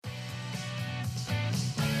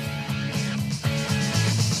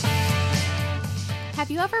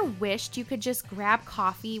Have you ever wished you could just grab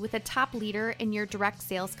coffee with a top leader in your direct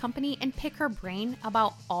sales company and pick her brain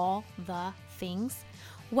about all the things?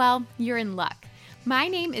 Well, you're in luck. My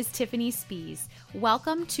name is Tiffany Spees.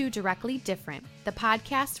 Welcome to Directly Different, the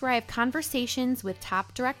podcast where I have conversations with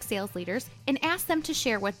top direct sales leaders and ask them to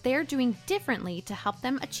share what they're doing differently to help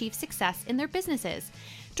them achieve success in their businesses.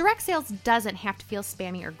 Direct sales doesn't have to feel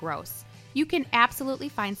spammy or gross. You can absolutely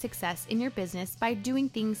find success in your business by doing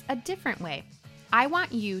things a different way. I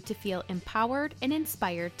want you to feel empowered and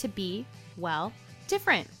inspired to be, well,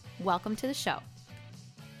 different. Welcome to the show.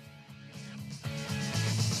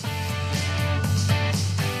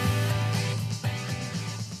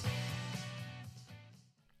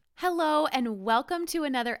 Hello, and welcome to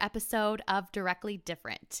another episode of Directly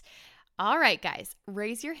Different. All right, guys,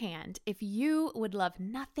 raise your hand if you would love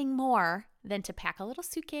nothing more than to pack a little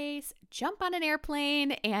suitcase, jump on an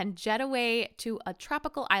airplane, and jet away to a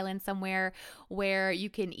tropical island somewhere where you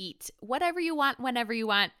can eat whatever you want, whenever you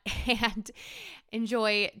want, and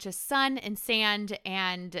enjoy just sun and sand.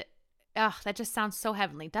 And that just sounds so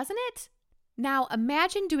heavenly, doesn't it? Now,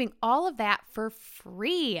 imagine doing all of that for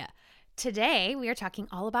free. Today, we are talking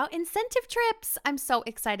all about incentive trips. I'm so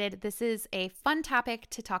excited. This is a fun topic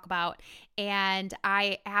to talk about, and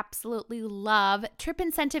I absolutely love trip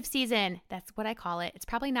incentive season. That's what I call it. It's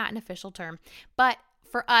probably not an official term, but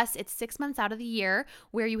for us, it's 6 months out of the year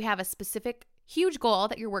where you have a specific huge goal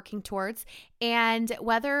that you're working towards, and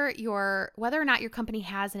whether or not your company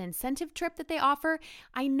has an incentive trip that they offer,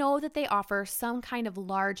 I know that they offer some kind of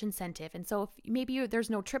large incentive. And so if maybe there's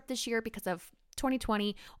no trip this year because of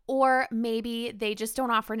 2020, or maybe they just don't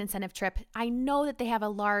offer an incentive trip, I know that they have a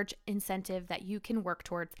large incentive that you can work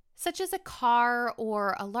towards, such as a car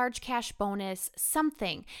or a large cash bonus,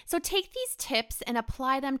 something. So take these tips and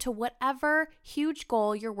apply them to whatever huge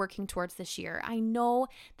goal you're working towards this year. I know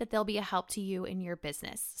that they'll be a help to you in your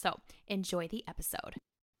business. So enjoy the episode.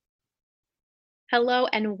 Hello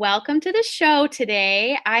and welcome to the show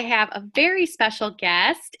today. I have a very special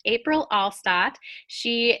guest, April Alstott.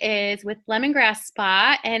 She is with Lemongrass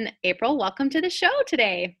Spa. And April, welcome to the show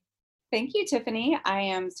today. Thank you, Tiffany. I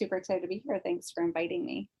am super excited to be here. Thanks for inviting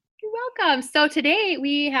me. You're welcome. So today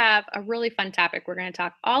we have a really fun topic. We're going to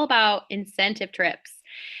talk all about incentive trips.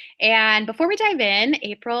 And before we dive in,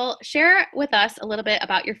 April, share with us a little bit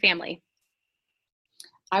about your family.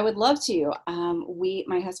 I would love to.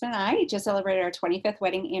 My husband and I just celebrated our 25th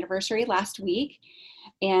wedding anniversary last week,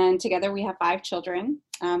 and together we have 5 children.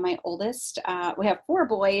 My oldest, we have 4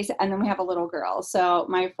 boys, and then we have a little girl. So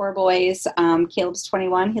my 4 boys, Caleb's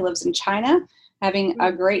 21. He lives in China, having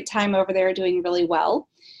a great time over there, doing really well.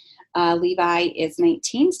 Levi is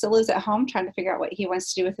 19, still lives at home, trying to figure out what he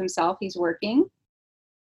wants to do with himself. He's working.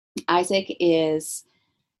 Isaac is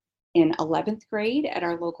in 11th grade at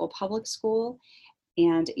our local public school.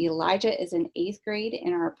 And Elijah is in 8th grade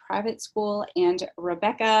in our private school, and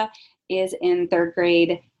Rebecca is in 3rd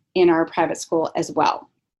grade in our private school as well.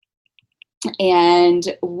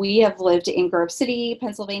 And we have lived in Grove City,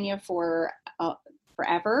 Pennsylvania for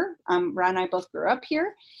forever. Ron and I both grew up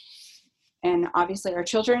here, and obviously our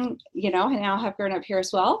children, now have grown up here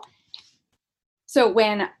as well. So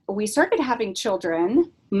when we started having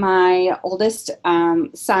children, my oldest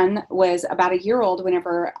son was about a year old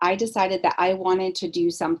whenever I decided that I wanted to do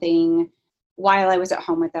something while I was at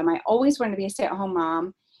home with them. I always wanted to be a stay-at-home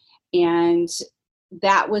mom, and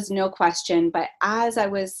that was no question. But as I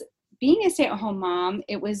was being a stay-at-home mom,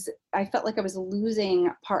 I felt like I was losing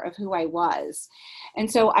part of who I was. And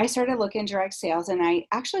so I started looking direct sales, and I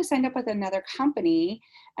actually signed up with another company,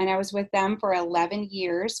 and I was with them for 11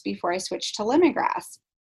 years before I switched to Lemongrass.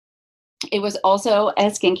 It was also a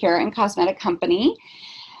skincare and cosmetic company.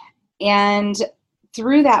 And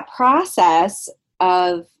through that process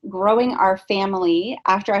of growing our family,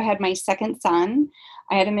 after I had my second son,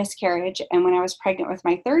 I had a miscarriage. And when I was pregnant with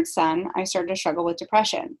my 3rd son, I started to struggle with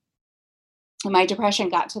depression. My depression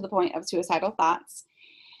got to the point of suicidal thoughts.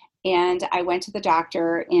 And I went to the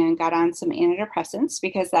doctor and got on some antidepressants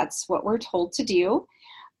because that's what we're told to do.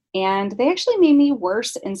 And they actually made me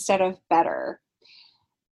worse instead of better.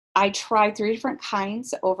 I tried 3 different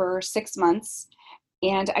kinds over 6 months,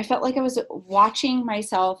 and I felt like I was watching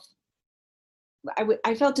myself.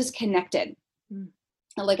 I felt disconnected,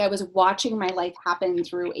 like I was watching my life happen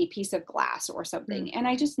through a piece of glass or something. And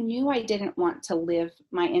I just knew I didn't want to live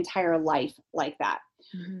my entire life like that.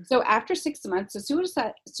 Mm-hmm. So after 6 months,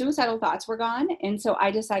 the suicidal thoughts were gone. And so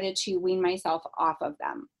I decided to wean myself off of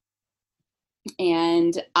them.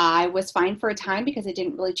 And I was fine for a time because it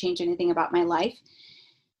didn't really change anything about my life.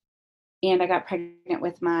 And I got pregnant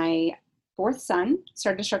with my 4th son,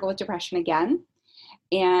 started to struggle with depression again.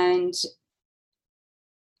 And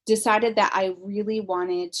decided that I really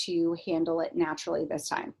wanted to handle it naturally this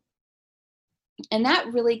time. And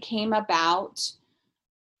that really came about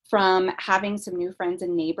from having some new friends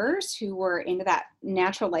and neighbors who were into that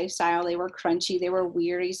natural lifestyle. They were crunchy, they were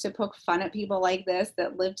weird. I used to poke fun at people like this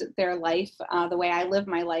that lived their life the way I live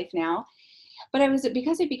my life now. But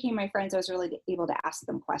because they became my friends, I was really able to ask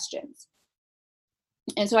them questions.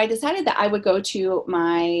 And so I decided that I would go to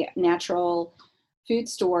my natural food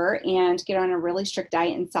store and get on a really strict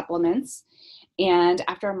diet and supplements. And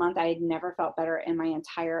after a month, I had never felt better in my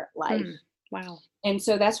entire life. Wow. And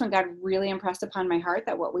so that's when God really impressed upon my heart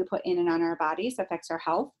that what we put in and on our bodies affects our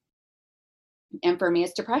health. And for me,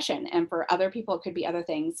 it's depression. And for other people, it could be other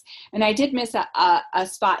things. And I did miss a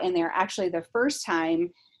spot in there. Actually, the first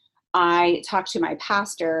time I talked to my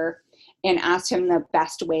pastor and asked him the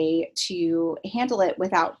best way to handle it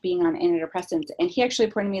without being on antidepressants. And he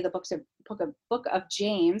actually pointed me the book of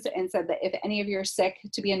James and said that if any of you are sick,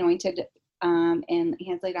 to be anointed and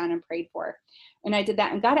hands laid on and prayed for. And I did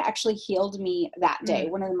that, and God actually healed me that day.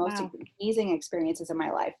 One of the most amazing experiences of my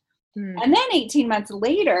life. And then 18 months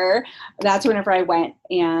later, that's whenever I went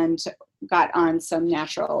and got on some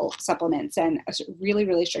natural supplements and a really,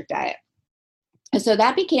 really strict diet. And so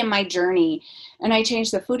that became my journey. And I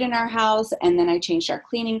changed the food in our house, and then I changed our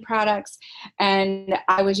cleaning products. And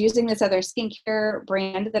I was using this other skincare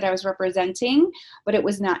brand that I was representing, but it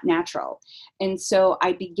was not natural. And so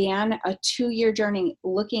I began a 2-year journey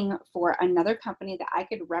looking for another company that I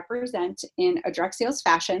could represent in a direct sales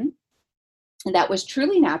fashion that was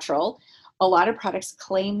truly natural. A lot of products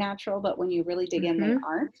claim natural, but when you really dig in, they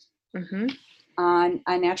aren't. On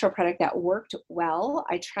a natural product that worked well.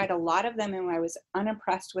 I tried a lot of them and I was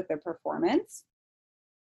unimpressed with their performance.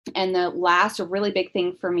 And the last really big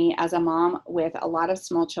thing for me as a mom with a lot of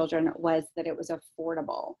small children was that it was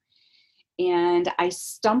affordable. And I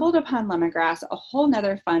stumbled upon lemongrass, a whole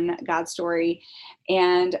nother fun God story,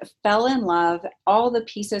 and fell in love. All the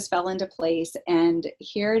pieces fell into place. And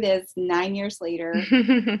here it is 9 years later,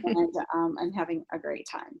 and I'm having a great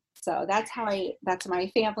time. So that's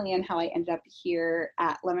my family and how I ended up here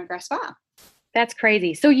at Lemongrass Spa. That's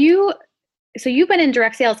crazy. So you've been in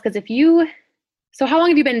direct sales so how long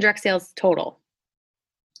have you been in direct sales total?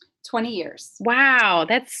 20 years. Wow.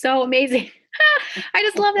 That's so amazing. I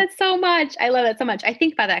just love that so much. I love that so much. I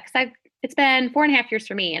think about that because it's been 4.5 years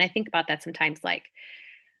for me. And I think about that sometimes, like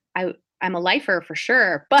I'm a lifer for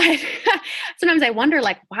sure, but sometimes I wonder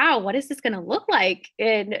like, wow, what is this going to look like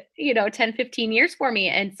in, 10, 15 years for me?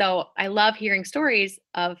 And so I love hearing stories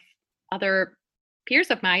of other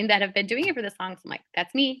peers of mine that have been doing it for this long. So I'm like,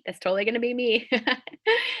 that's me. That's totally going to be me. Because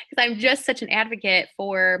I'm just such an advocate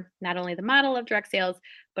for not only the model of direct sales,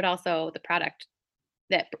 but also the product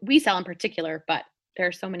that we sell in particular, but there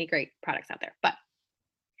are so many great products out there. But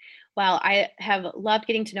I have loved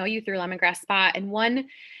getting to know you through Lemongrass Spa. And one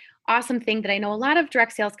awesome thing that I know a lot of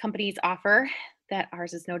direct sales companies offer, that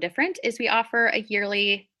ours is no different, is we offer a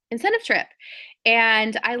yearly incentive trip.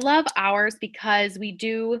 And I love ours because we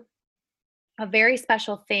do a very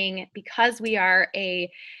special thing because we are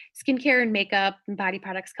a skincare and makeup and body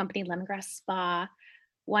products company, Lemongrass Spa.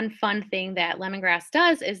 One fun thing that Lemongrass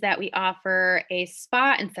does is that we offer a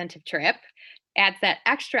spa incentive trip, adds that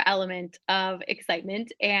extra element of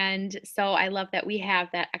excitement. And so I love that we have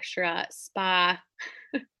that extra spa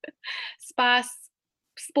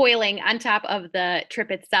spoiling on top of the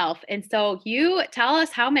trip itself. And so you tell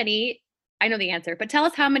us I know the answer, but tell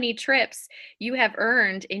us how many trips you have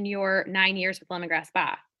earned in your 9 years with Lemongrass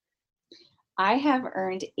Spa. I have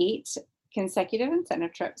earned 8 consecutive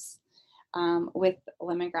incentive trips with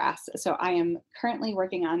Lemongrass. So I am currently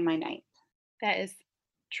working on my 9th. That is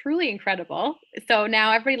truly incredible. So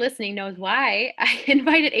now everybody listening knows why I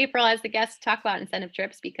invited April as the guest to talk about incentive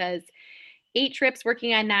trips, because 8 trips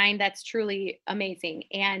working on 9, that's truly amazing.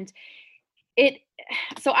 And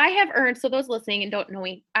so I have earned, so those listening and don't know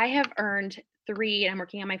me, I have earned 3 and I'm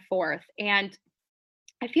working on my 4th. And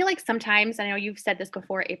I feel like sometimes, I know you've said this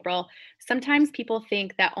before, April, sometimes people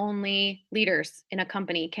think that only leaders in a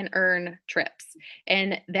company can earn trips.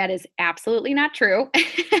 And that is absolutely not true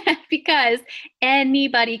because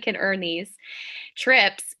anybody can earn these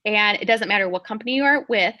trips. And it doesn't matter what company you are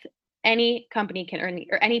with, any company can earn,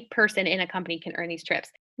 or any person in a company can earn these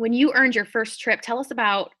trips. When you earned your first trip, tell us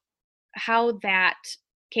about how that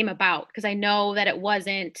came about. Because I know that it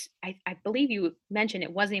wasn't, I believe you mentioned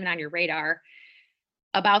it wasn't even on your radar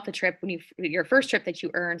about the trip your first trip that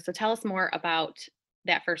you earned. So tell us more about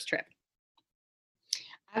that first trip.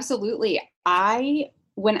 Absolutely.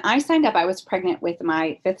 When I signed up, I was pregnant with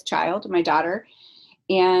my 5th child, my daughter,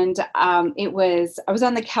 And I was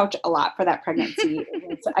on the couch a lot for that pregnancy.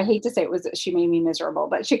 I hate to say she made me miserable,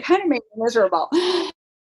 but she kind of made me miserable.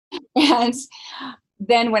 And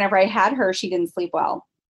then whenever I had her, she didn't sleep well.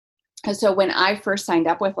 And so when I first signed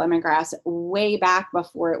up with Lemongrass, way back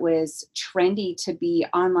before it was trendy to be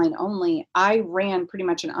online only, I ran pretty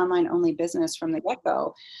much an online only business from the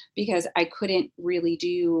get-go because I couldn't really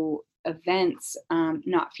do events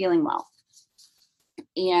not feeling well.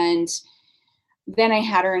 And then I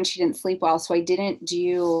had her and she didn't sleep well. So I didn't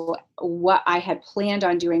do what I had planned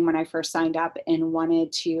on doing when I first signed up and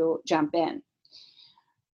wanted to jump in.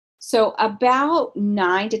 So about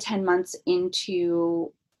 9 to 10 months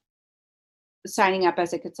into signing up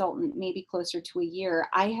as a consultant, maybe closer to a year,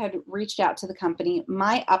 I had reached out to the company.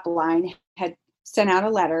 My upline had sent out a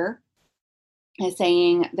letter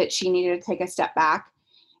saying that she needed to take a step back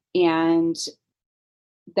and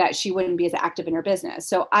that she wouldn't be as active in her business.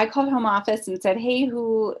 So I called home office and said, hey,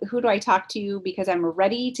 who do I talk to? Because I'm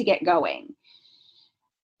ready to get going.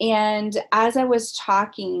 And as I was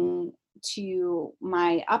talking to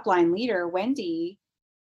my upline leader, Wendy,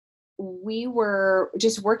 we were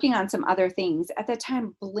just working on some other things. At that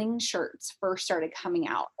time, bling shirts first started coming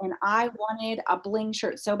out, and I wanted a bling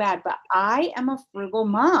shirt so bad, but I am a frugal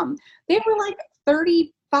mom. They were like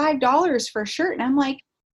 $35 for a shirt. And I'm like,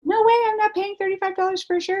 no way, I'm not paying $35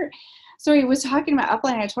 for a shirt. So I was talking to my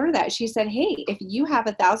upline, and I told her that. She said, hey, if you have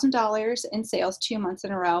 $1,000 in sales 2 months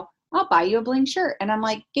in a row, I'll buy you a bling shirt. And I'm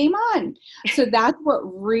like, game on. So that's what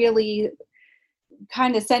really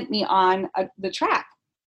kind of sent me on the track.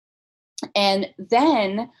 And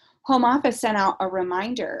then home office sent out a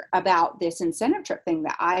reminder about this incentive trip thing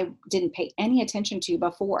that I didn't pay any attention to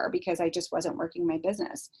before because I just wasn't working my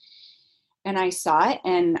business. And I saw it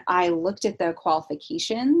and I looked at the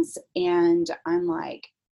qualifications and I'm like,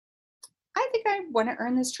 I think I want to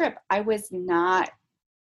earn this trip. I was not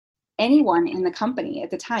anyone in the company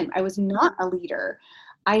at the time. I was not a leader.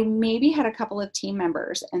 I maybe had a couple of team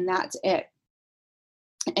members and that's it.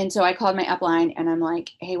 And so I called my upline and I'm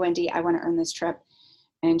like, hey, Wendy, I want to earn this trip.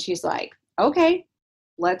 And she's like, okay,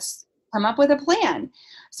 let's come up with a plan.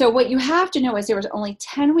 So what you have to know is there was only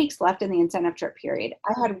 10 weeks left in the incentive trip period.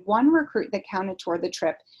 I had one recruit that counted toward the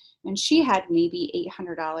trip and she had maybe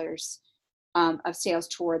 $800 of sales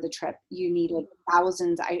toward the trip. You needed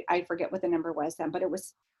thousands. I forget what the number was then, but it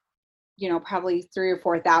was, probably 3,000 or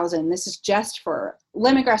 4,000. This is just for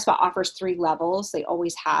Lemongrass Spa offers 3 levels. They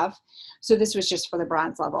always have. So this was just for the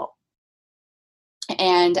bronze level.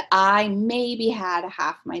 And I maybe had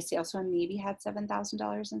half my sales. So I maybe had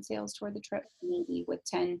 $7,000 in sales toward the trip, maybe with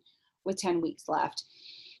 10 weeks left.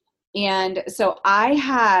 And so I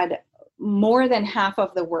had more than half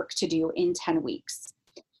of the work to do in 10 weeks.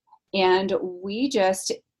 And we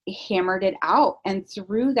just hammered it out. And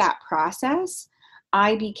through that process,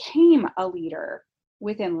 I became a leader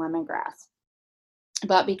within Lemongrass.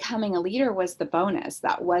 But becoming a leader was the bonus.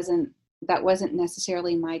 That wasn't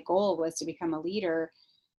necessarily my goal, was to become a leader.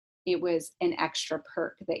 It was an extra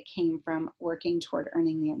perk that came from working toward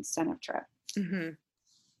earning the incentive trip. Mm-hmm.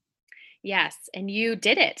 Yes, and you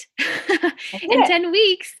did it. In 10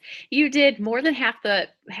 weeks, you did more than half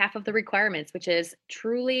of the requirements, which is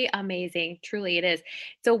truly amazing. Truly it is.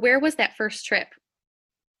 So where was that first trip?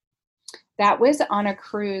 That was on a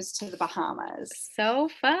cruise to the Bahamas. So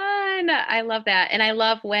fun. I love that. And I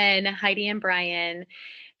love when Heidi and Brian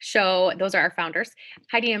those are our founders.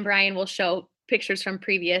 Heidi and Brian will show pictures from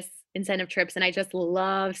previous incentive trips. And I just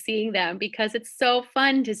love seeing them because it's so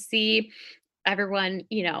fun to see everyone,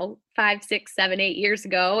 5, 6, 7, 8 years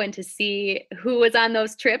ago and to see who was on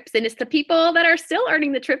those trips. And it's the people that are still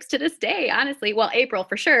earning the trips to this day, honestly. Well, April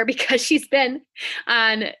for sure, because she's been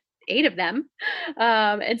on 8 of them.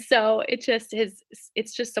 And so it's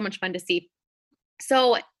just so much fun to see.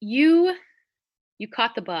 So you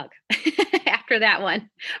caught the bug after that one,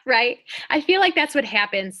 right? I feel like that's what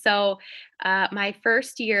happened. So my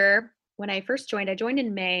first year, when I first joined, I joined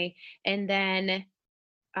in May, and then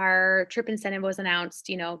our trip incentive was announced,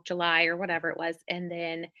 July or whatever it was. And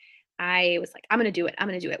then I was like, I'm going to do it. I'm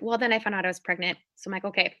going to do it. Well, then I found out I was pregnant. So I'm like,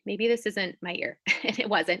 okay, maybe this isn't my year. And it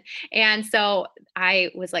wasn't. And so I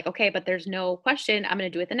was like, okay, but there's no question. I'm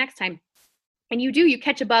going to do it the next time. And you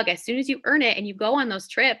catch a bug as soon as you earn it and you go on those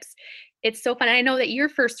trips. It's so fun. And I know that your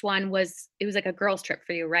first one was like a girls trip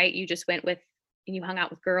for you, right? You just went and you hung out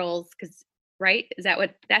with girls right?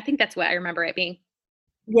 I think that's what I remember it being.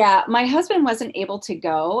 Yeah, my husband wasn't able to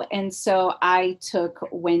go. And so I took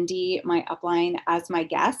Wendy, my upline, as my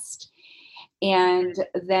guest. And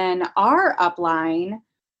then our upline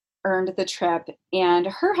earned the trip, and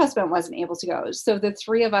her husband wasn't able to go. So the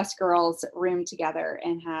three of us girls roomed together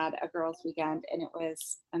and had a girls' weekend, and it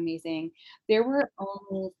was amazing. There were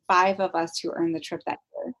only five of us who earned the trip that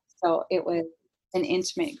year. So it was an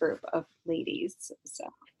intimate group of ladies. So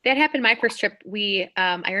That happened my first trip.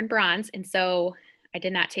 I earned bronze, and so I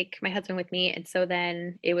did not take my husband with me, and so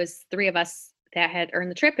then it was three of us that had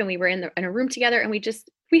earned the trip, and we were in a room together, and we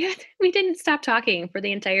didn't stop talking for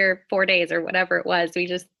the entire 4 days or whatever it was. We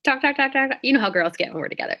just talk. You know how girls get when we're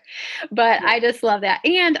together. But yeah. I just love that,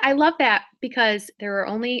 and I love that because there were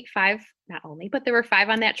only five. Not only, but there were five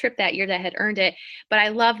on that trip that year that had earned it. But I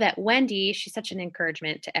love that Wendy, she's such an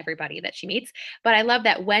encouragement to everybody that she meets. But I love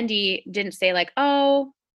that Wendy didn't say, like,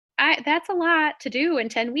 oh, that's a lot to do in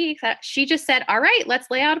 10 weeks. She just said, all right, let's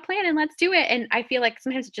lay out a plan and let's do it. And I feel like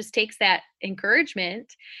sometimes it just takes that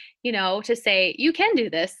encouragement, to say, you can do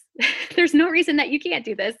this. There's no reason that you can't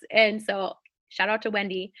do this. And so shout out to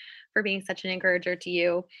Wendy for being such an encourager to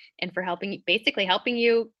you and for basically helping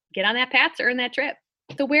you get on that path to earn that trip.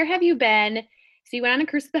 So where have you been? So you went on a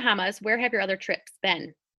cruise to the Bahamas. Where have your other trips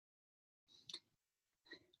been?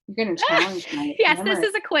 You're going to challenge my Yes, memory. this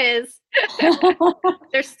is a quiz.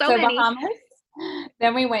 There's so many. Bahamas.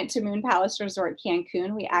 Then we went to Moon Palace Resort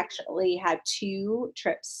Cancun. We actually had 2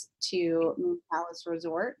 trips to Moon Palace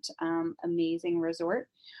Resort, amazing resort.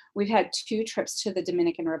 We've had 2 trips to the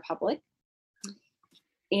Dominican Republic,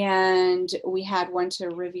 and we had one to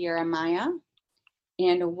Riviera Maya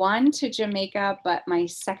and one to Jamaica, but my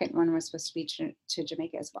second one was supposed to be to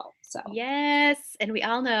Jamaica as well. So yes, and we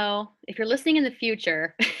all know if you're listening in the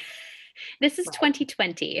future, this is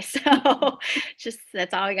 2020. So just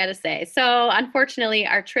that's all I got to say. So unfortunately,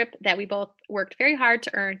 our trip that we both worked very hard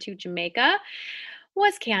to earn to Jamaica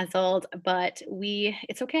was canceled, but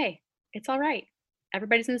it's okay. It's all right.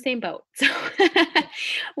 Everybody's in the same boat. So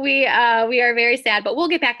we are very sad, but we'll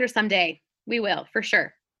get back there someday. We will, for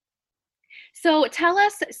sure. So tell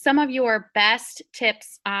us some of your best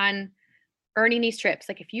tips on earning these trips.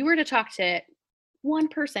 Like if you were to talk to one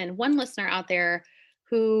person, one listener out there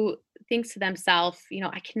who thinks to themselves,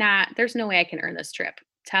 there's no way I can earn this trip.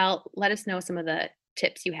 Let us know some of the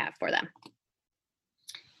tips you have for them.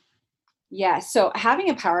 Yeah, so having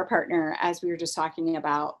a power partner, as we were just talking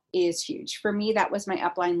about, is huge. For me, that was my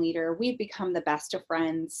upline leader. We've become the best of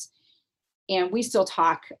friends, and we still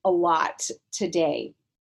talk a lot today.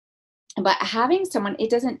 But having someone, it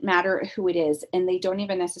doesn't matter who it is, and they don't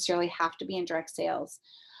even necessarily have to be in direct sales,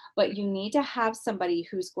 but you need to have somebody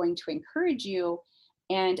who's going to encourage you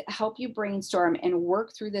and help you brainstorm and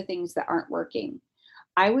work through the things that aren't working.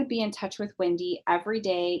 I would be in touch with Wendy every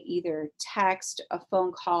day, either text, a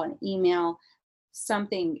phone call, an email,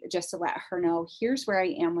 something just to let her know, here's where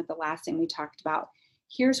I am with the last thing we talked about.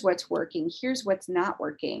 Here's what's working. Here's what's not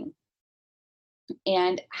working.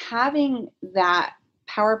 And having that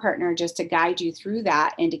power partner just to guide you through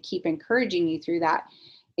that and to keep encouraging you through that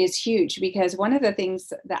is huge, because one of the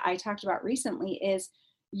things that I talked about recently is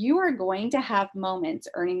you are going to have moments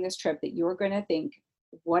earning this trip that you're going to think,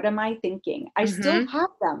 what am I thinking? I still have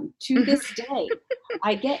them to this day.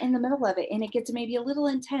 I get in the middle of it and it gets maybe a little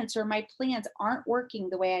intense, or my plans aren't working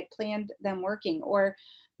the way I planned them working, or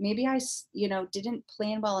maybe I didn't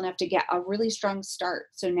plan well enough to get a really strong start.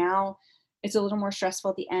 So now it's a little more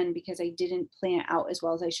stressful at the end because I didn't plan it out as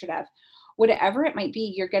well as I should have. Whatever it might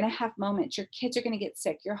be, you're going to have moments. Your kids are going to get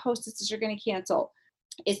sick. Your hostesses are going to cancel.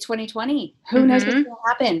 It's 2020. Who knows what's going to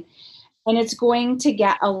happen? And it's going to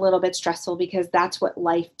get a little bit stressful because that's what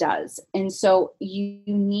life does. And so you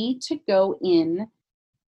need to go in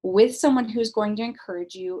with someone who's going to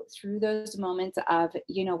encourage you through those moments of,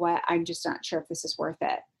 you know what, I'm just not sure if this is worth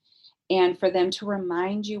it. And for them to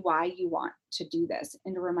remind you why you want to do this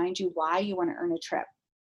and to remind you why you want to earn a trip.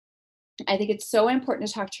 I think it's so important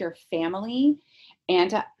to talk to your family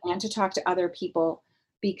and to talk to other people,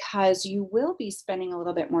 because you will be spending a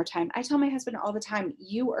little bit more time. I tell my husband all the time,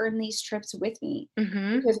 you earn these trips with me.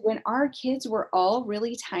 Because when our kids were all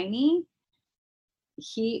really tiny,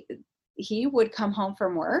 he would come home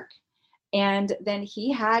from work and then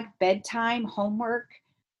he had bedtime, homework,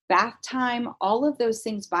 bath time, all of those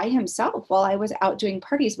things by himself while I was out doing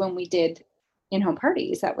parties when we did in-home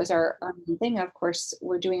parties. That was our main thing. Of course,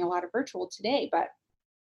 we're doing a lot of virtual today, but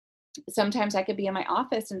sometimes I could be in my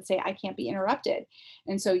office and say, I can't be interrupted.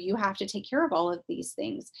 And so you have to take care of all of these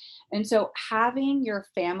things. And so having your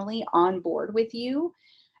family on board with you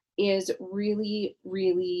is really,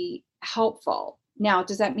 really helpful. Now,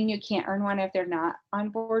 does that mean you can't earn one if they're not on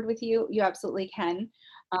board with you? You absolutely can.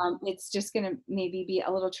 It's just going to maybe be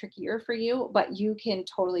a little trickier for you, but you can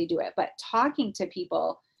totally do it. But talking to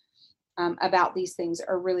people about these things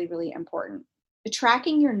are really, really important.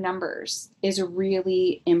 tracking your numbers is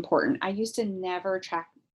really important. I used to never track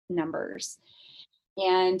numbers.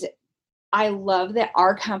 And I love that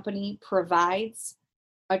our company provides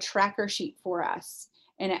a tracker sheet for us,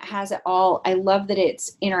 and it has it all. I love that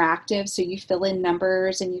it's interactive. So you fill in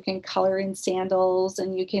numbers and you can color in sandals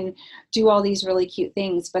and you can do all these really cute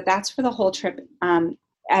things, but that's for the whole trip.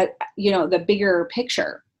 The bigger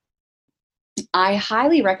picture. I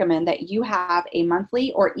highly recommend that you have a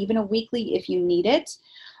monthly or even a weekly if you need it.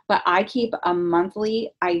 But I keep a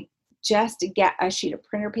monthly. I just get a sheet of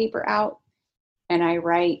printer paper out and I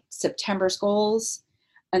write September's goals.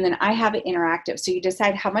 And then I have it interactive. So you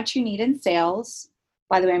decide how much you need in sales.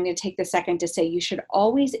 By the way, I'm going to take the second to say you should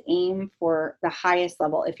always aim for the highest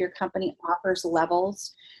level. If your company offers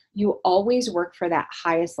levels, you always work for that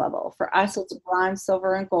highest level. For us, it's bronze,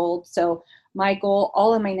 silver, and gold. So my goal,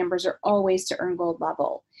 all of my numbers are always to earn gold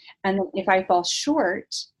level. And then if I fall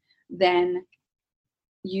short, then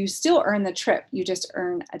you still earn the trip. You just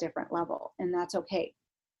earn a different level, and that's okay.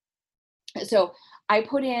 So I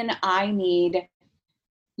put in, I need,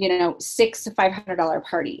 6 $500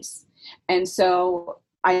 parties. And so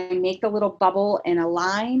I make the little bubble in a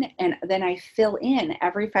line, and then I fill in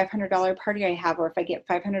every $500 party I have, or if I get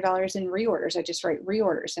 $500 in reorders, I just write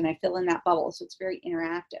reorders and I fill in that bubble. So it's very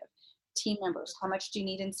interactive. Team members, how much do you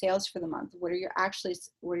need in sales for the month? What are your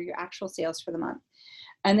actual sales for the month?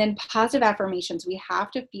 And then positive affirmations. We have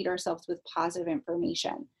to feed ourselves with positive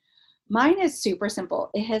information. Mine is super simple.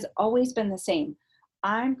 It has always been the same.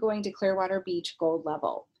 I'm going to Clearwater Beach gold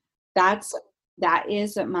level. That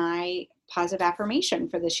is my positive affirmation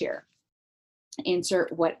for this year.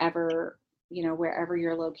 Insert whatever, wherever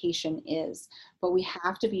your location is. But we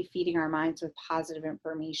have to be feeding our minds with positive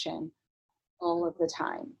information all of the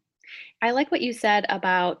time. I like what you said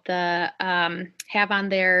about the have on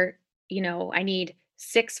there, I need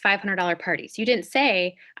 6 $500 parties. You didn't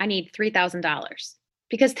say I need $3,000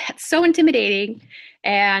 because that's so intimidating.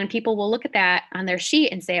 And people will look at that on their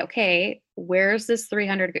sheet and say, okay, where's this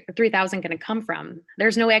 3,000 going to come from?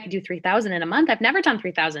 There's no way I could do 3,000 in a month. I've never done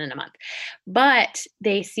 3,000 in a month. But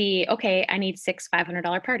they see, okay, I need 6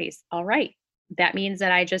 $500 parties. All right. That means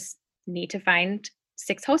that I just need to find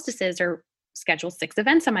 6 hostesses or schedule 6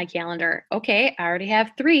 events on my calendar. Okay, I already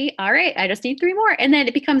have 3. All right, I just need 3 more. And then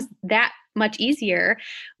it becomes that much easier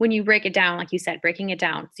when you break it down, like you said, breaking it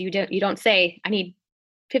down. So you don't say, I need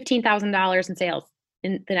 $15,000 in sales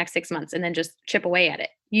in the next 6 months and then just chip away at it.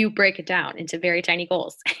 You break it down into very tiny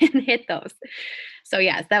goals and hit those. So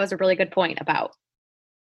yes, that was a really good point about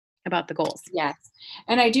the goals. Yes.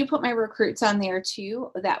 And I do put my recruits on there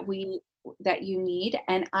too that you need.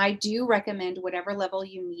 And I do recommend whatever level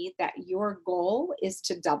you need, that your goal is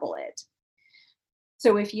to double it.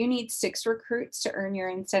 So if you need 6 recruits to earn your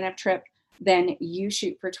incentive trip, then you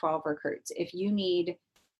shoot for 12 recruits. If you need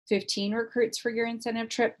 15 recruits for your incentive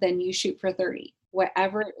trip, then you shoot for 30,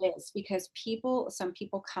 whatever it is, because some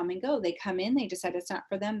people come and go. They come in, they decide it's not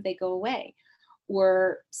for them, they go away.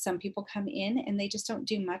 Or some people come in and they just don't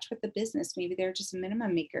do much with the business. Maybe they're just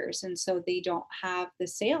minimum makers. And so they don't have the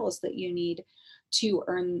sales that you need to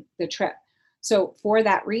earn the trip. So for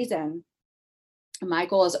that reason, my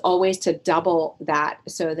goal is always to double that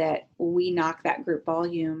so that we knock that group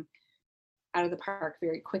volume out of the park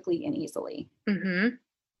very quickly and easily. Mm-hmm.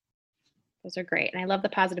 Those are great. And I love the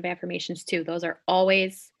positive affirmations too. Those are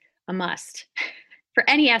always a must. For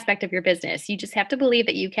any aspect of your business, you just have to believe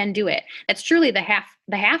that you can do it. That's truly the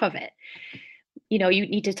half of it. You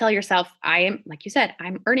need to tell yourself, I am, like you said,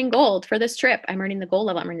 I'm earning gold for this trip. I'm earning the gold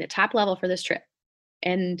level. I'm earning the top level for this trip.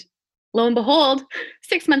 And lo and behold,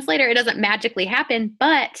 6 months later, it doesn't magically happen.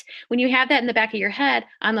 But when you have that in the back of your head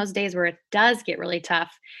on those days where it does get really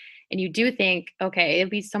tough, and you do think, okay, it'd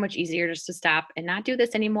be so much easier just to stop and not do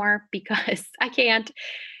this anymore because I can't,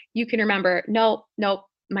 you can remember, nope,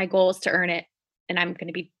 my goal is to earn it. And I'm going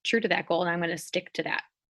to be true to that goal, and I'm going to stick to that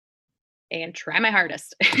and try my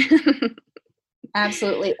hardest.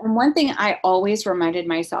 Absolutely. And one thing I always reminded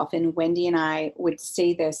myself, and Wendy and I would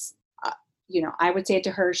say this, I would say it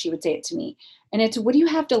to her, she would say it to me, and it's, what do you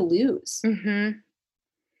have to lose? Mm-hmm.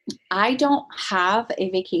 I don't have a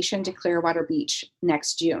vacation to Clearwater Beach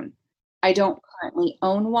next June. I don't currently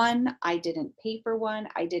own one. I didn't pay for one.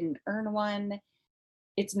 I didn't earn one.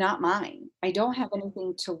 It's not mine. I don't have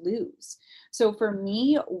anything to lose. So for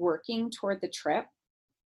me, working toward the trip,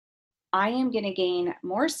 I am going to gain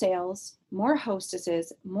more sales, more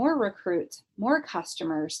hostesses, more recruits, more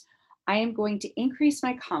customers. I am going to increase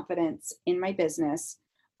my confidence in my business.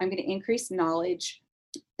 I'm going to increase knowledge.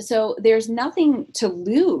 So there's nothing to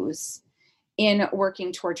lose in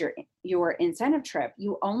working towards your incentive trip,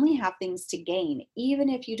 you only have things to gain. Even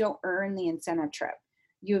if you don't earn the incentive trip,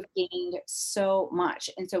 you've gained so much.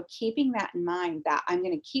 And so keeping that in mind, that I'm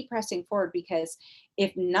going to keep pressing forward, because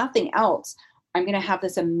if nothing else, I'm going to have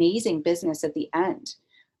this amazing business at the end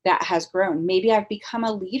that has grown. Maybe I've become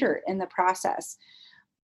a leader in the process.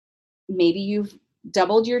 Maybe you've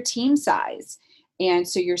doubled your team size, and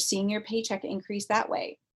so you're seeing your paycheck increase that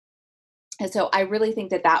way. And so I really think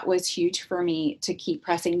that that was huge for me to keep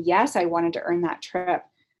pressing. Yes, I wanted to earn that trip,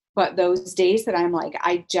 but those days that I'm like,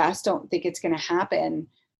 I just don't think it's going to happen,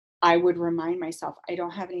 I would remind myself, I don't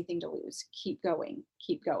have anything to lose. Keep going,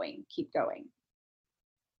 keep going, keep going.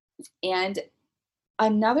 And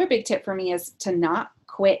another big tip for me is to not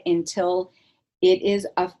quit until it is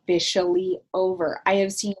officially over. I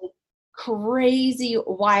have seen crazy,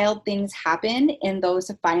 wild things happen in those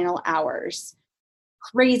final hours.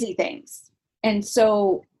 Crazy things. And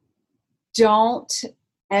so don't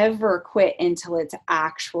ever quit until it's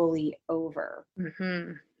actually over.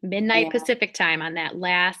 Mm-hmm. Midnight Pacific time on that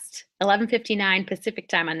last 11:59 Pacific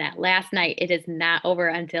time on that last night. It is not over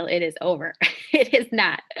until it is over. It is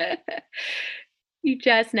not. You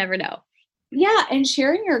just never know. Yeah, and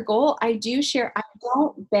sharing your goal, I do share. I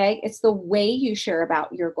don't beg. It's the way you share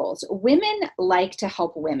about your goals. Women like to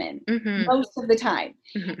help women most of the time.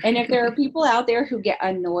 And if there are people out there who get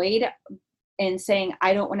annoyed and saying,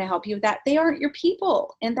 I don't want to help you with that, they aren't your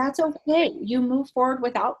people. And that's okay. You move forward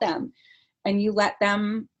without them and you let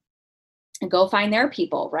them go find their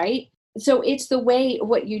people, right? So it's the way.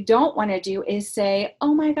 What you don't want to do is say,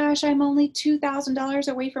 oh my gosh, I'm only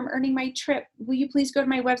 $2,000 away from earning my trip. Will you please go to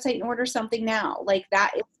my website and order something now? Like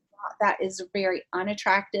that is very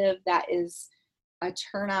unattractive. That is a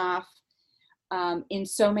turnoff in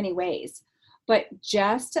so many ways. But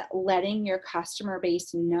just letting your customer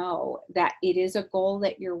base know that it is a goal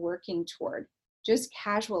that you're working toward, just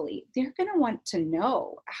casually, they're going to want to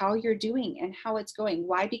know how you're doing and how it's going.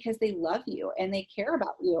 Why? Because they love you and they care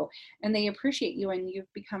about you and they appreciate you and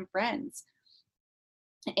you've become friends.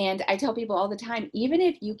 And I tell people all the time, even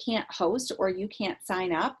if you can't host or you can't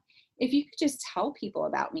sign up, if you could just tell people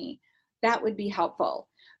about me, that would be helpful.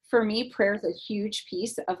 For me, prayer is a huge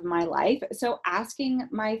piece of my life. So asking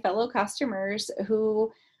my fellow customers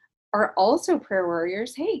who are also prayer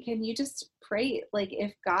warriors, hey, can you just pray? Like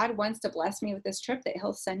if God wants to bless me with this trip, that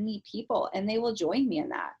he'll send me people and they will join me in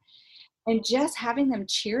that. And just having them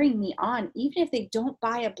cheering me on, even if they don't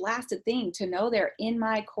buy a blasted thing, to know they're in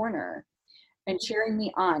my corner and cheering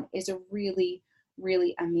me on is a really,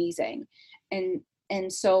 really amazing.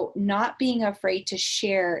 And so not being afraid to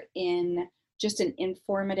share in just an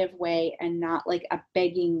informative way and not like a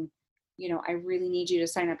begging, I really need you to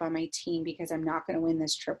sign up on my team because I'm not going to win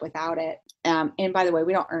this trip without it. And by the way,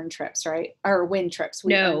 we don't earn trips, right? Or win trips.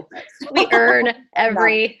 We earn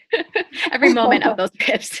every moment of those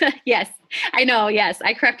trips. Yes, I know. Yes.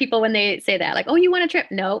 I correct people when they say that, like, oh, you want a trip?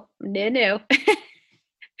 Nope. No.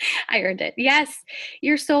 I earned it. Yes,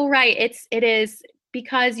 you're so right. It is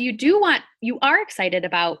because you are excited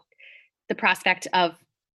about the prospect of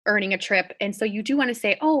earning a trip. And so you do want to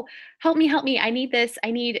say, oh, help me. I need this. I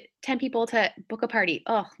need 10 people to book a party.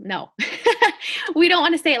 Oh, no, we don't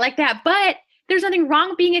want to say it like that, but there's nothing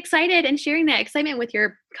wrong being excited and sharing that excitement with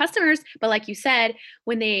your customers. But like you said,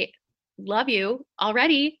 when they love you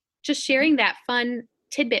already, just sharing that fun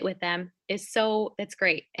tidbit with them that's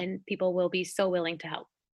great. And people will be so willing to help.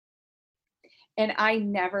 And I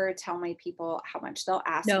never tell my people how much. They'll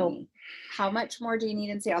ask me, how much more do you need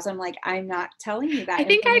in sales? I'm like, I'm not telling you that. I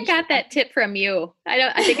think I got that tip from you.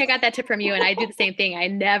 I think I got that tip from you, and I do the same thing. I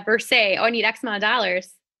never say, oh, I need X amount of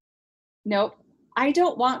dollars. Nope. I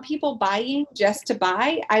don't want people buying just to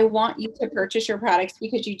buy. I want you to purchase your products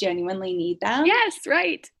because you genuinely need them. Yes,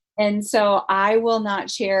 right. And so I will not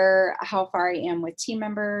share how far I am with team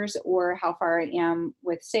members or how far I am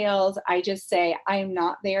with sales. I just say, I'm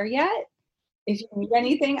not there yet. If you need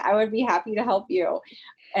anything, I would be happy to help you.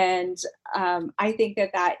 And I think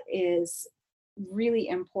that is really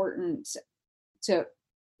important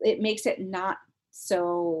it makes it not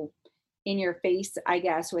so in your face, I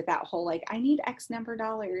guess, with that whole, like, I need X number of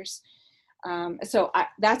dollars. So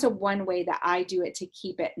that's one way that I do it to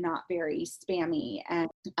keep it not very spammy and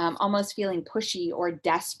almost feeling pushy or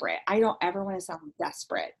desperate. I don't ever want to sound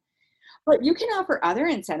desperate, but you can offer other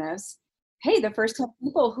incentives. Hey, the first 10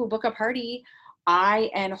 people who book a party,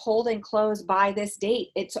 and hold and close by this date.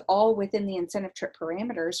 It's all within the incentive trip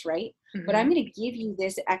parameters, right? Mm-hmm. But I'm going to give you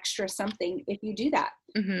this extra something if you do that.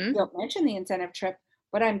 Mm-hmm. You don't mention the incentive trip,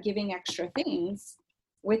 but I'm giving extra things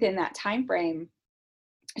within that time frame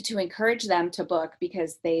to encourage them to book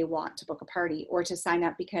because they want to book a party, or to sign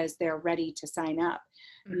up because they're ready to sign up.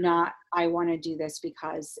 Mhm. Not, I want to do this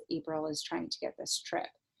because April is trying to get this trip.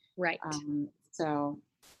 Right. So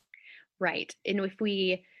Right. And if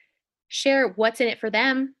we share what's in it for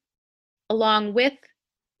them along with,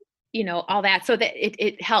 all that, so that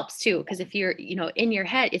it helps too. Because if you're, in your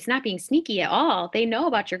head, it's not being sneaky at all. They know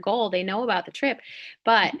about your goal, they know about the trip.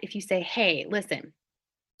 But if you say, hey, listen,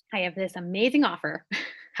 I have this amazing offer.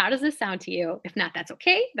 How does this sound to you? If not, that's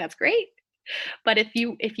okay. That's great. But if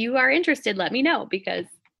you are interested, let me know, because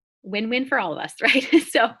win-win for all of us, right?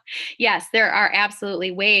 So, yes, there are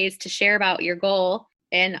absolutely ways to share about your goal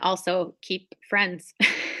and also keep friends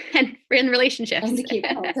and in relationships. and to keep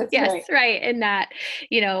friends, that's Yes, right. right. And that,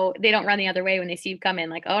 they don't run the other way when they see you come in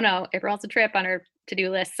like, oh no, April has a trip on her to-do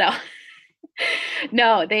list. So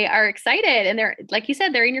no, they are excited, and they're, like you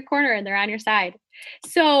said, they're in your corner and they're on your side.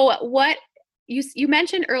 So what you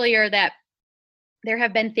mentioned earlier that there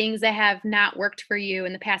have been things that have not worked for you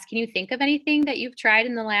in the past. Can you think of anything that you've tried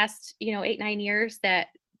in the last, 8, 9 years that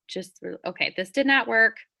just okay, this did not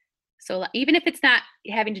work. So even if it's not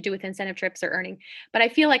having to do with incentive trips or earning, but I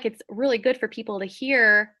feel like it's really good for people to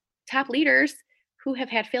hear top leaders who have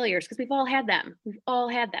had failures, because we've all had them. We've all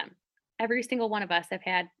had them. Every single one of us have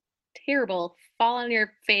had terrible fall on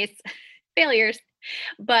your face failures,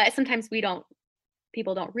 but sometimes we don't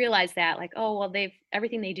people don't realize that, like, oh well, they've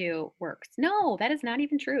everything they do works. No, that is not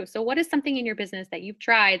even true. So what is something in your business that you've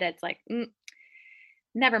tried that's like,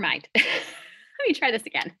 never mind, let me try this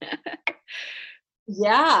again?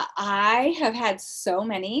 Yeah, I have had so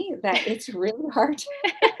many that it's really hard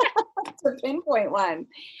to pinpoint one.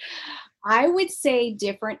 I would say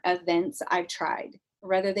different events I've tried,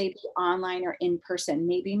 whether they be online or in person.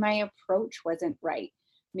 Maybe my approach wasn't right.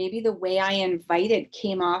 Maybe the way I invited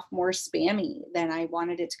came off more spammy than I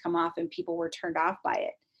wanted it to come off, and people were turned off by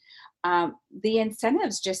it. The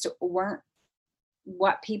incentives just weren't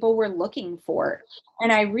what people were looking for.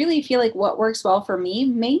 And I really feel like what works well for me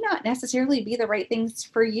may not necessarily be the right things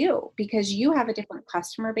for you, because you have a different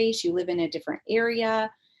customer base, you live in a different area.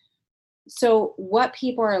 So, what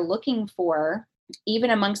people are looking for,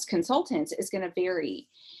 even amongst consultants, is going to vary.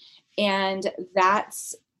 And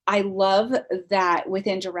I love that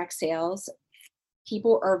within direct sales,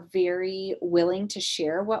 people are very willing to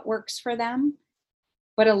share what works for them.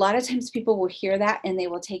 But a lot of times people will hear that and they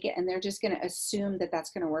will take it and they're just going to assume that that's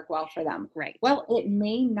going to work well for them. Right. Well, it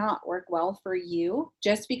may not work well for you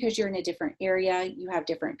just because you're in a different area, you have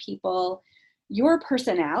different people, your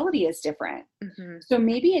personality is different. Hmm. So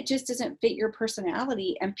maybe it just doesn't fit your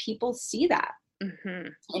personality and people see that Hmm.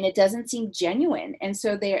 and it doesn't seem genuine. And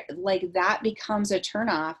so they're like, that becomes a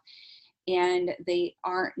turnoff, and they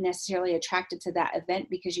aren't necessarily attracted to that event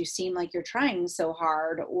because you seem like you're trying so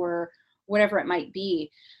hard or whatever it might be.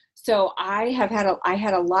 So I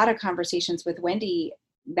had a lot of conversations with Wendy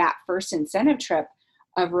that first incentive trip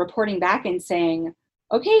of reporting back and saying,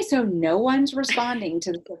 okay, so no one's responding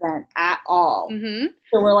to this event at all. Hmm.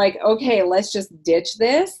 So we're like, okay, let's just ditch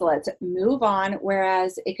this. Let's move on.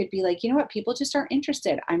 Whereas it could be like, you know what, people just aren't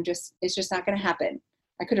interested. It's just not going to happen.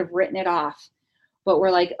 I could have written it off. But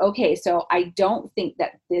we're like, okay, so I don't think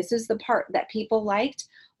that this is the part that people liked.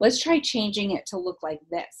 Let's try changing it to look like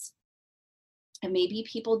this. And maybe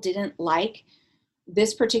people didn't like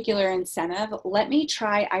this particular incentive. Let me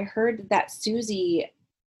try. I heard that Susie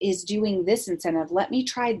is doing this incentive. Let me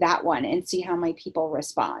try that one and see how my people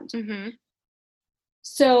respond. Hmm.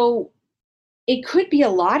 So it could be a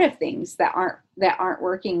lot of things that aren't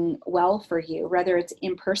working well for you, whether it's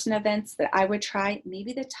in-person events that I would try.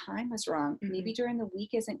 Maybe the time was wrong. Hmm. Maybe during the week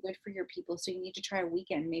isn't good for your people, so you need to try a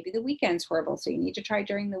weekend. Maybe the weekend's horrible, so you need to try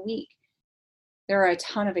during the week. There are a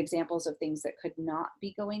ton of examples of things that could not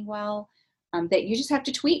be going well, that you just have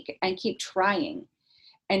to tweak and keep trying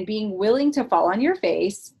and being willing to fall on your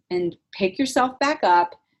face and pick yourself back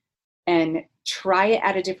up and try it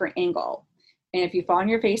at a different angle. And if you fall on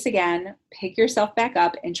your face again, pick yourself back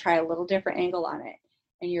up and try a little different angle on it.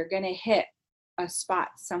 And you're going to hit a spot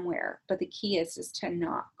somewhere. But the key is to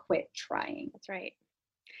not quit trying. That's right.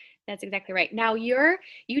 That's exactly right. Now you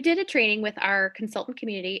did a training with our consultant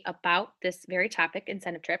community about this very topic,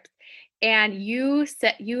 incentive trips, and you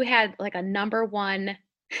said you had like a number one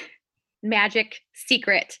magic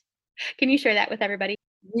secret. Can you share that with everybody?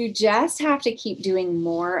 You just have to keep doing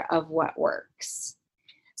more of what works.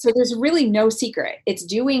 So there's really no secret. It's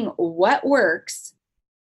doing what works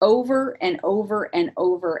over and over and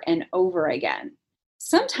over and over again.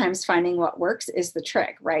 Sometimes finding what works is the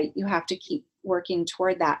trick, right? You have to keep working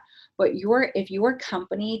toward that. But if your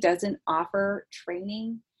company doesn't offer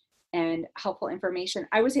training, and helpful information.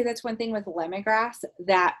 I would say that's one thing with lemongrass,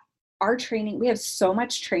 that our training, we have so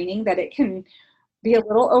much training that it can be a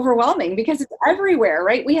little overwhelming because it's everywhere,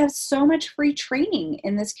 right? We have so much free training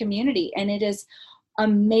in this community and it is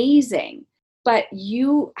amazing. But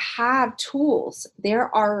you have tools.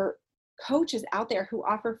 There are coaches out there who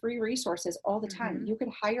offer free resources all the time. Mm-hmm. You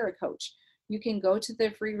can hire a coach. You can go to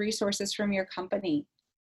the free resources from your company.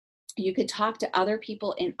 You could talk to other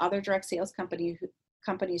people in other direct sales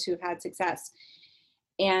companies who've had success,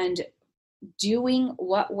 and doing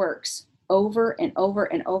what works over and over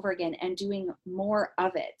and over again and doing more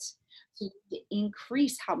of it to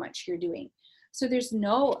increase how much you're doing. So there's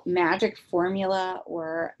no magic formula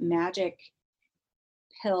or magic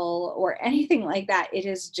pill or anything like that. It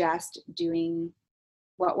is just doing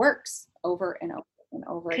what works over and over and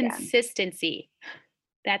over again. Consistency.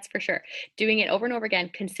 That's for sure. Doing it over and over again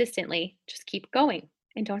consistently. Just keep going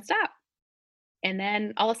and don't stop. And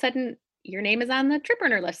then all of a sudden, your name is on the trip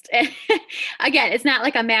earner list. Again, it's not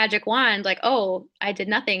like a magic wand, like, oh, I did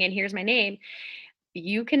nothing and here's my name.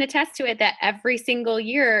 You can attest to it that every single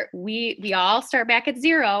year we all start back at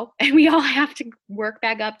zero and we all have to work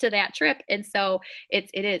back up to that trip. And so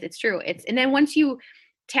it's true. And then once you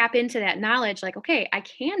tap into that knowledge, like, okay, I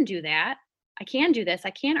can do that. I can do this.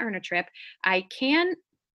 I can earn a trip. I can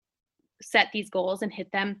set these goals and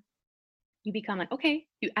hit them. You become like, okay,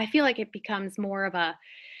 I feel like it becomes more of a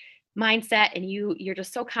mindset, and you're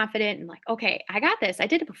just so confident and like, okay, I got this. I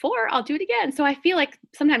did it before. I'll do it again. So I feel like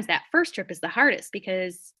sometimes that first trip is the hardest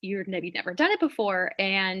because you've never done it before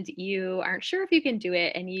and you aren't sure if you can do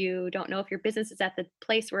it, and you don't know if your business is at the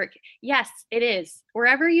place where yes, it is.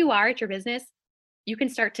 Wherever you are at your business, you can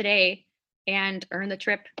start today and earn the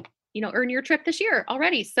trip, earn your trip this year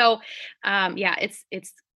already. So yeah,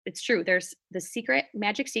 it's true. There's the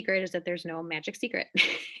magic secret is that there's no magic secret.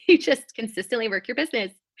 You just consistently work your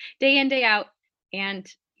business day in, day out, and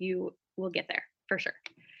you will get there for sure.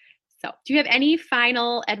 So do you have any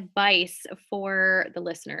final advice for the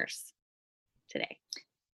listeners today?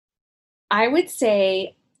 I would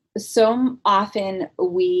say so often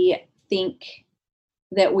we think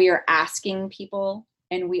that we are asking people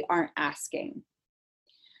and we aren't asking.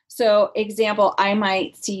 So example, I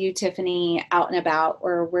might see you, Tiffany, out and about,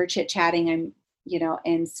 or we're chit-chatting and,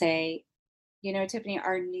 and say, Tiffany,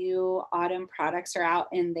 our new autumn products are out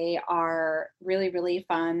and they are really, really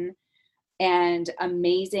fun and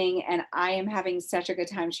amazing. And I am having such a good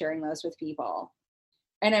time sharing those with people.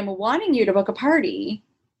 And I'm wanting you to book a party,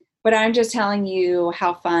 but I'm just telling you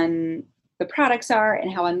how fun the products are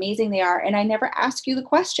and how amazing they are. And I never ask you the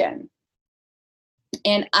question.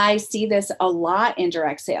 And I see this a lot in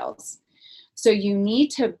direct sales. So you need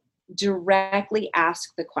to directly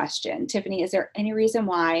ask the question, Tiffany, is there any reason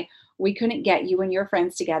why we couldn't get you and your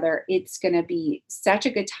friends together? It's going to be such a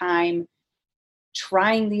good time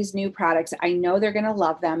trying these new products. I know they're going to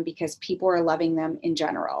love them because people are loving them in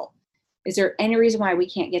general. Is there any reason why we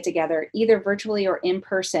can't get together either virtually or in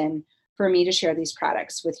person for me to share these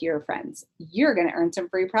products with your friends? You're going to earn some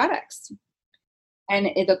free products. And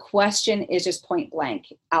the question is just point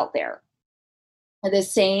blank out there. The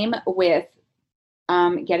same with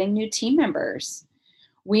getting new team members.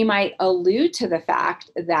 We might allude to the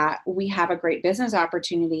fact that we have a great business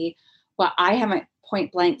opportunity, but I haven't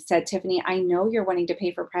point blank said, Tiffany, I know you're wanting to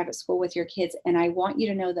pay for private school with your kids, and I want you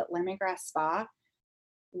to know that Lemongrass Spa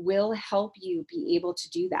will help you be able to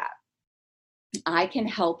do that. I can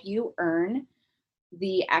help you earn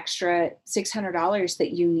the extra $600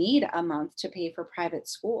 that you need a month to pay for private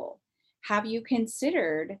school. Have you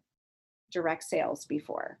considered direct sales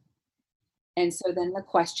before? And so then the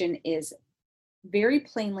question is very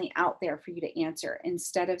plainly out there for you to answer,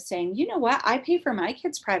 instead of saying, you know what, I pay for my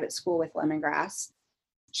kids' private school with Lemongrass.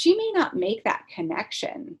 She may not make that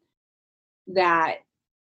connection that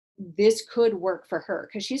this could work for her,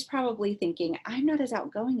 because she's probably thinking, I'm not as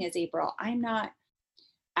outgoing as April. I'm not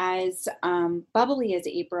as bubbly as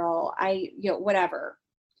April. Whatever,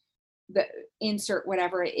 the insert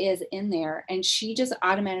whatever it is in there, and she just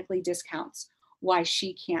automatically discounts why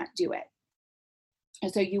she can't do it.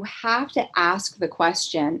 And so you have to ask the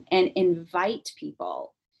question and invite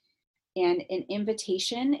people. And an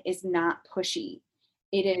invitation is not pushy.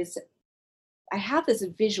 It is, I have this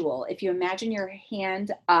visual. If you imagine your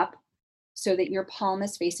hand up so that your palm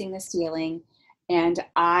is facing the ceiling, and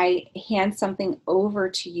I hand something over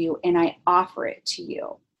to you and I offer it to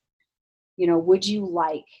you, would you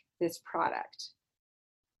like this product?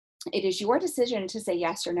 It is your decision to say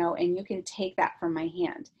yes or no, and you can take that from my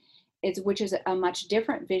hand. Which is a much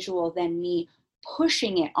different visual than me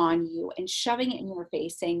pushing it on you and shoving it in your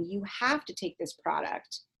face saying you have to take this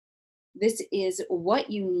product. This is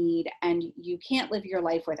what you need, and you can't live your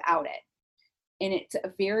life without it. And it's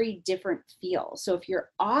a very different feel. So if you're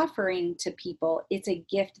offering to people, it's a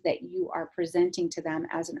gift that you are presenting to them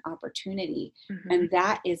as an opportunity. And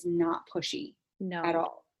that is not pushy at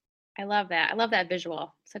all. I love that. I love that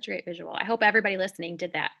visual. Such a great visual. I hope everybody listening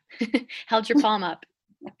did that. Held your palm up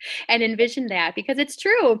and envisioned that, because it's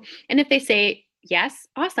true. And if they say yes,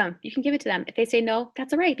 awesome, you can give it to them. If they say no,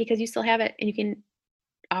 that's all right, because you still have it and you can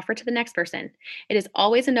offer to the next person. It is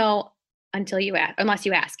always a no until you ask, unless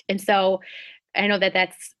you ask. And so I know that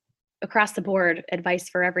that's across the board advice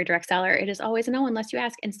for every direct seller. It is always a no unless you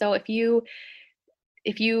ask. And so if you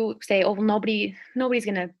say, oh, well, nobody's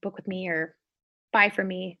going to book with me or buy from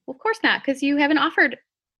me, well, of course not, because you haven't offered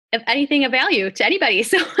anything of value to anybody.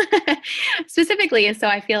 So specifically. And so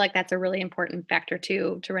I feel like that's a really important factor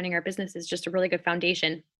to running our business, is just a really good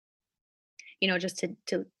foundation, just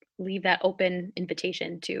to leave that open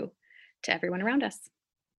invitation to everyone around us.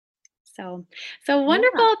 So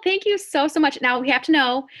wonderful. Yeah. Thank you so much. Now we have to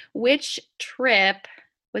know, which trip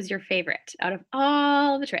was your favorite out of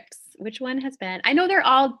all the trips? Which one has been? I know they're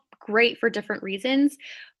all great for different reasons,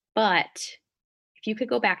 but if you could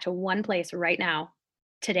go back to one place right now,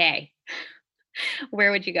 today,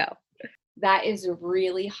 where would you go? That is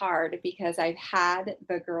really hard, because I've had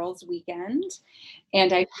the girls' weekend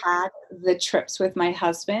and I've had the trips with my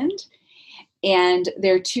husband, and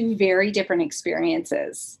they're two very different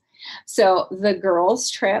experiences. So the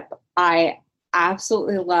girls' trip, I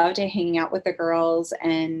absolutely loved hanging out with the girls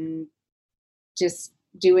and just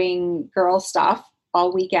doing girl stuff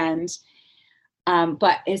all weekend.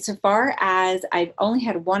 But as far as, I've only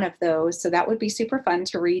had one of those, so that would be super fun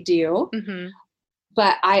to redo.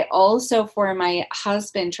 But I also, for my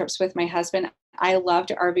husband trips with my husband, I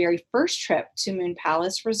loved our very first trip to Moon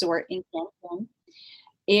Palace Resort in Cancun.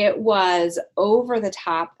 It was over the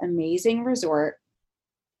top, amazing resort.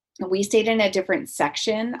 We stayed in a different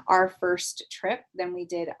section our first trip than we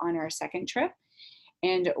did on our second trip.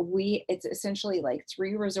 And it's essentially like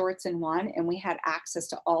 3 resorts in one, and we had access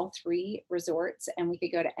to all 3 resorts, and we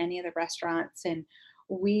could go to any of the restaurants, and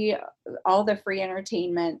all the free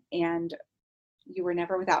entertainment, and you were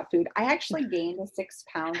never without food. I actually gained 6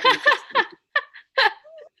 pounds.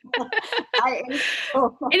 And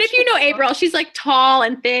if you know April, she's like tall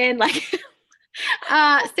and thin, like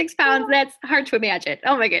 6 pounds. That's hard to imagine.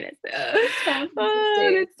 Oh my goodness. That's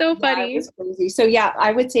so funny. It was crazy. So yeah,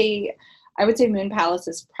 I would say Moon Palace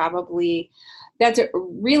is probably, that's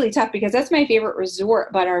really tough, because that's my favorite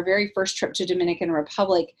resort. But our very first trip to Dominican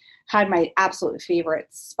Republic had my absolute favorite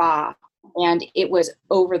spa, and it was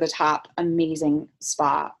over the top, amazing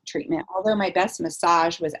spa treatment. Although my best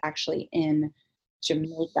massage was actually in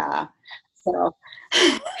Jamaica. So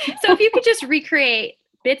if you could just recreate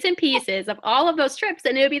bits and pieces of all of those trips,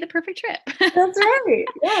 and it would be the perfect trip. That's right.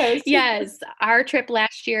 Yes. Yes. Our trip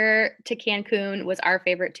last year to Cancun was our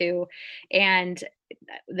favorite too. And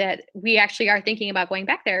that we actually are thinking about going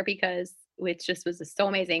back there, because it just was so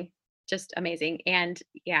amazing. Just amazing. And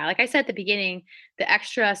yeah, like I said at the beginning, the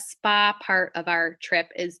extra spa part of our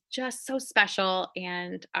trip is just so special,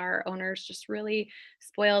 and our owners just really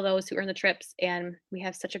spoil those who earn the trips, and we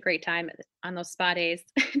have such a great time on those spa days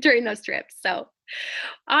during those trips. So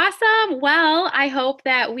awesome. Well, I hope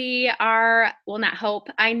that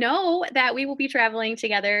I know that we will be traveling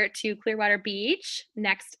together to Clearwater Beach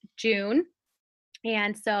next June.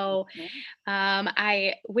 And so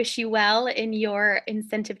I wish you well in your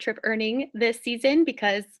incentive trip earning this season,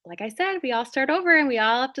 because like I said, we all start over and we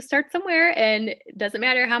all have to start somewhere, and it doesn't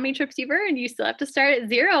matter how many trips you've earned, you still have to start at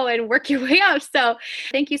 0 and work your way up. So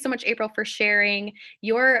thank you so much, April, for sharing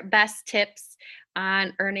your best tips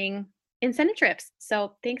on earning incentive trips.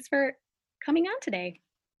 So thanks for coming on today.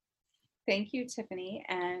 Thank you, Tiffany,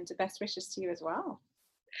 and best wishes to you as well.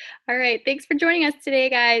 All right. Thanks for joining us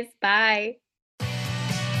today, guys. Bye.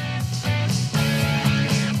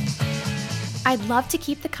 I'd love to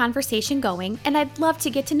keep the conversation going, and I'd love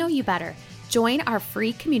to get to know you better. Join our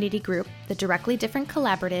free community group, the Directly Different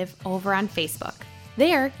Collaborative, over on Facebook.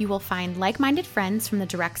 There, you will find like-minded friends from the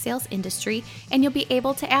direct sales industry, and you'll be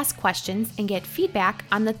able to ask questions and get feedback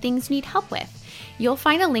on the things you need help with. You'll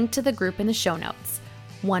find a link to the group in the show notes.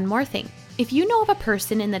 One more thing. If you know of a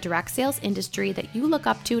person in the direct sales industry that you look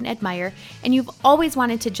up to and admire, and you've always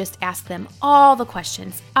wanted to just ask them all the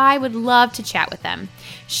questions, I would love to chat with them.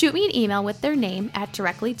 Shoot me an email with their name at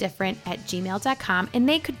directlydifferent@gmail.com, and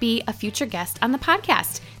they could be a future guest on the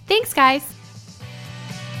podcast. Thanks, guys.